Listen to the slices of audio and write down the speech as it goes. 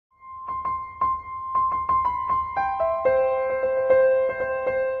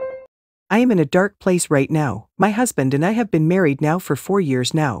I am in a dark place right now. My husband and I have been married now for 4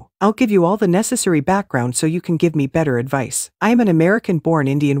 years now. I'll give you all the necessary background so you can give me better advice. I am an American-born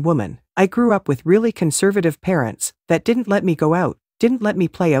Indian woman. I grew up with really conservative parents that didn't let me go out, didn't let me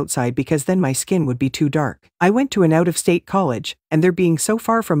play outside because then my skin would be too dark. I went to an out-of-state college, and there being so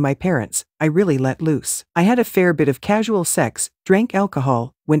far from my parents, I really let loose. I had a fair bit of casual sex, drank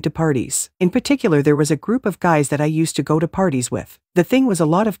alcohol, went to parties. In particular, there was a group of guys that I used to go to parties with. The thing was, a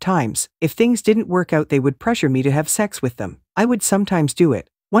lot of times, if things didn't work out, they would pressure me to have sex with them. I would sometimes do it.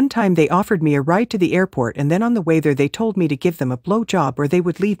 One time they offered me a ride to the airport, and then on the way there they told me to give them a blowjob or they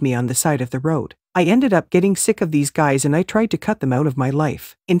would leave me on the side of the road. I ended up getting sick of these guys and I tried to cut them out of my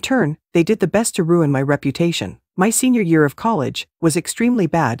life. In turn, they did the best to ruin my reputation. My senior year of college was extremely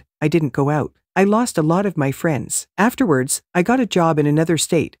bad. I didn't go out. I lost a lot of my friends. Afterwards, I got a job in another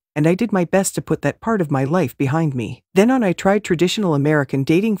state, and I did my best to put that part of my life behind me. Then on, I tried traditional American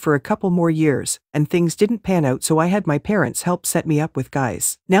dating for a couple more years, and things didn't pan out, so I had my parents help set me up with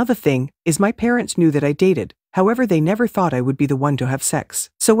guys. Now the thing is, my parents knew that I dated. However, they never thought I would be the one to have sex.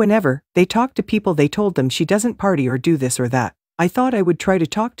 So whenever they talked to people, they told them she doesn't party or do this or that. I thought I would try to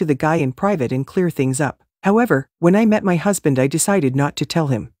talk to the guy in private and clear things up. However, when I met my husband, I decided not to tell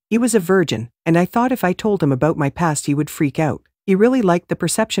him. He was a virgin, and I thought if I told him about my past he would freak out. He really liked the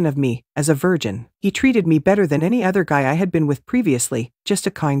perception of me as a virgin. He treated me better than any other guy I had been with previously, just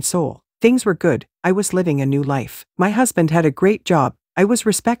a kind soul. Things were good. I was living a new life. My husband had a great job. I was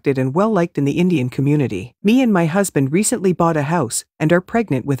respected and well liked in the Indian community. Me and my husband recently bought a house and are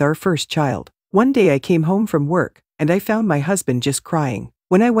pregnant with our first child. One day I came home from work, and I found my husband just crying.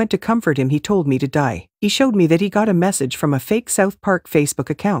 When I went to comfort him, he told me to die. He showed me that he got a message from a fake South Park Facebook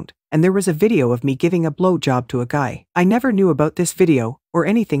account, and there was a video of me giving a blowjob to a guy. I never knew about this video, or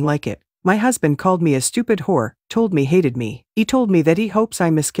anything like it. My husband called me a stupid whore, told me hated me. He told me that he hopes I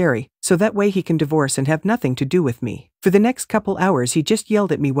miscarry, so that way he can divorce and have nothing to do with me. For the next couple hours he just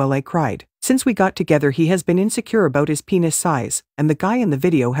yelled at me while I cried. Since we got together, he has been insecure about his penis size, and the guy in the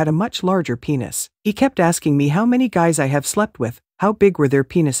video had a much larger penis. He kept asking me how many guys I have slept with, how big were their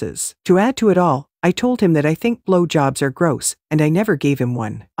penises. To add to it all, I told him that I think blowjobs are gross, and I never gave him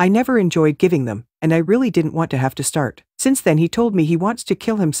one. I never enjoyed giving them, and I really didn't want to have to start. Since then he told me he wants to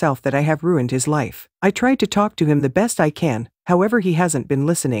kill himself, that I have ruined his life. I tried to talk to him the best I can, however he hasn't been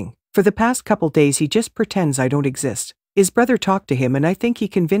listening. For the past couple days he just pretends I don't exist. His brother talked to him and I think he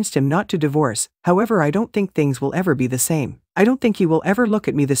convinced him not to divorce. However, I don't think things will ever be the same. I don't think he will ever look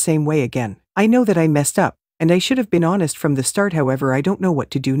at me the same way again. I know that I messed up, and I should have been honest from the start. However, I don't know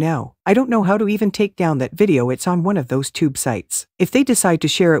what to do now. I don't know how to even take down that video. It's on one of those tube sites. If they decide to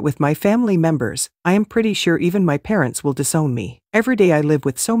share it with my family members, I am pretty sure even my parents will disown me. Every day I live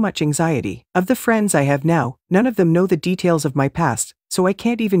with so much anxiety. Of the friends I have now, none of them know the details of my past, so I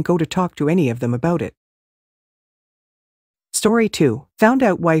can't even go to talk to any of them about it. Story 2. Found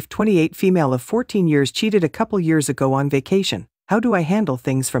out wife 28, female of 14 years, cheated a couple years ago on vacation. How do I handle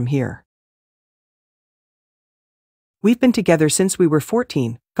things from here? We've been together since we were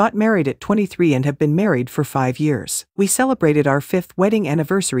 14, got married at 23 and have been married for 5 years. We celebrated our 5th wedding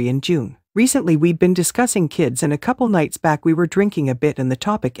anniversary in June. Recently we'd been discussing kids, and a couple nights back we were drinking a bit and the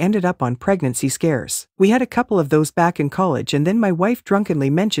topic ended up on pregnancy scares. We had a couple of those back in college, and then my wife drunkenly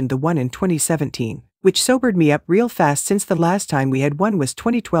mentioned the one in 2017. Which sobered me up real fast, since the last time we had one was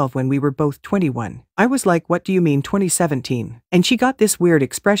 2012 when we were both 21. I was like, what do you mean 2017? And she got this weird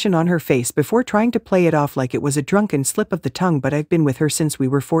expression on her face before trying to play it off like it was a drunken slip of the tongue, but I've been with her since we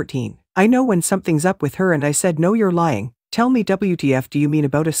were 14. I know when something's up with her, and I said, no, you're lying. Tell me, WTF do you mean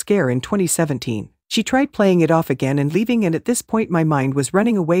about a scare in 2017? She tried playing it off again and leaving, and at this point my mind was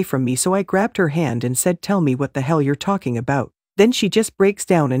running away from me, so I grabbed her hand and said, tell me what the hell you're talking about. Then she just breaks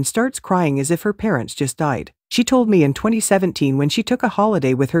down and starts crying as if her parents just died. She told me in 2017 when she took a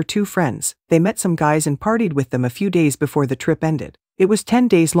holiday with her 2 friends, they met some guys and partied with them a few days before the trip ended. It was 10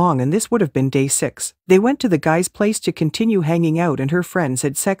 days long and this would have been day 6. They went to the guy's place to continue hanging out and her friends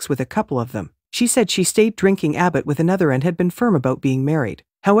had sex with a couple of them. She said she stayed drinking Abbott with another and had been firm about being married.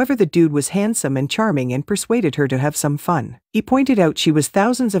 However, the dude was handsome and charming and persuaded her to have some fun. He pointed out she was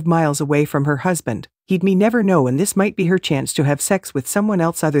thousands of miles away from her husband. He'd never know, and this might be her chance to have sex with someone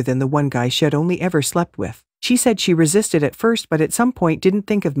else other than the one guy she'd only ever slept with. She said she resisted at first, but at some point didn't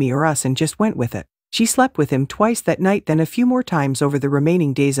think of me or us and just went with it. She slept with him twice that night, then a few more times over the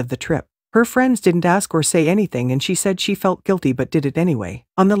remaining days of the trip. Her friends didn't ask or say anything, and she said she felt guilty but did it anyway.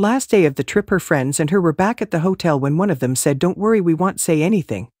 On the last day of the trip, her friends and her were back at the hotel when one of them said, don't worry, we won't say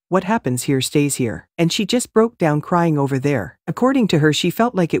anything. What happens here stays here. And she just broke down crying over there. According to her, she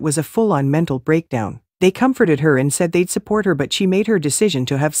felt like it was a full-on mental breakdown. They comforted her and said they'd support her, but she made her decision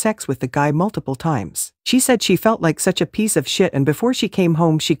to have sex with the guy multiple times. She said she felt like such a piece of shit, and before she came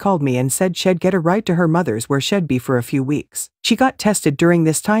home she called me and said she'd get a ride to her mother's where she'd be for a few weeks. She got tested during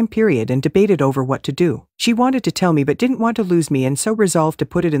this time period and debated over what to do. She wanted to tell me but didn't want to lose me, and so resolved to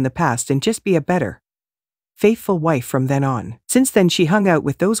put it in the past and just be a better, faithful wife from then on. Since then she hung out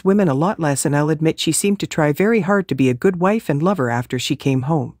with those women a lot less, and I'll admit she seemed to try very hard to be a good wife and lover after she came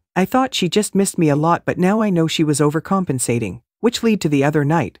home. I thought she just missed me a lot, but now I know she was overcompensating. Which lead to the other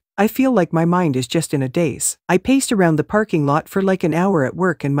night. I feel like my mind is just in a daze. I paced around the parking lot for like an hour at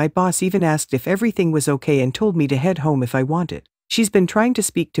work, and my boss even asked if everything was okay and told me to head home if I wanted. She's been trying to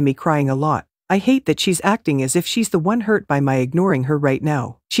speak to me, crying a lot. I hate that she's acting as if she's the one hurt by my ignoring her right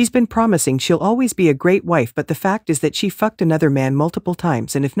now. She's been promising she'll always be a great wife, but the fact is that she fucked another man multiple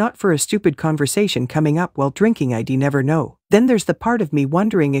times, and if not for a stupid conversation coming up while drinking, I'd never know. Then there's the part of me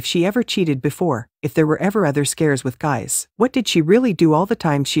wondering if she ever cheated before, if there were ever other scares with guys. What did she really do all the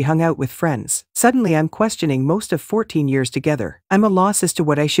times she hung out with friends? Suddenly I'm questioning most of 14 years together. I'm a loss as to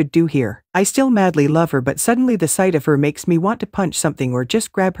what I should do here. I still madly love her, but suddenly the sight of her makes me want to punch something or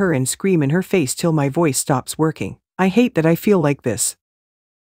just grab her and scream in her face till my voice stops working. I hate that I feel like this.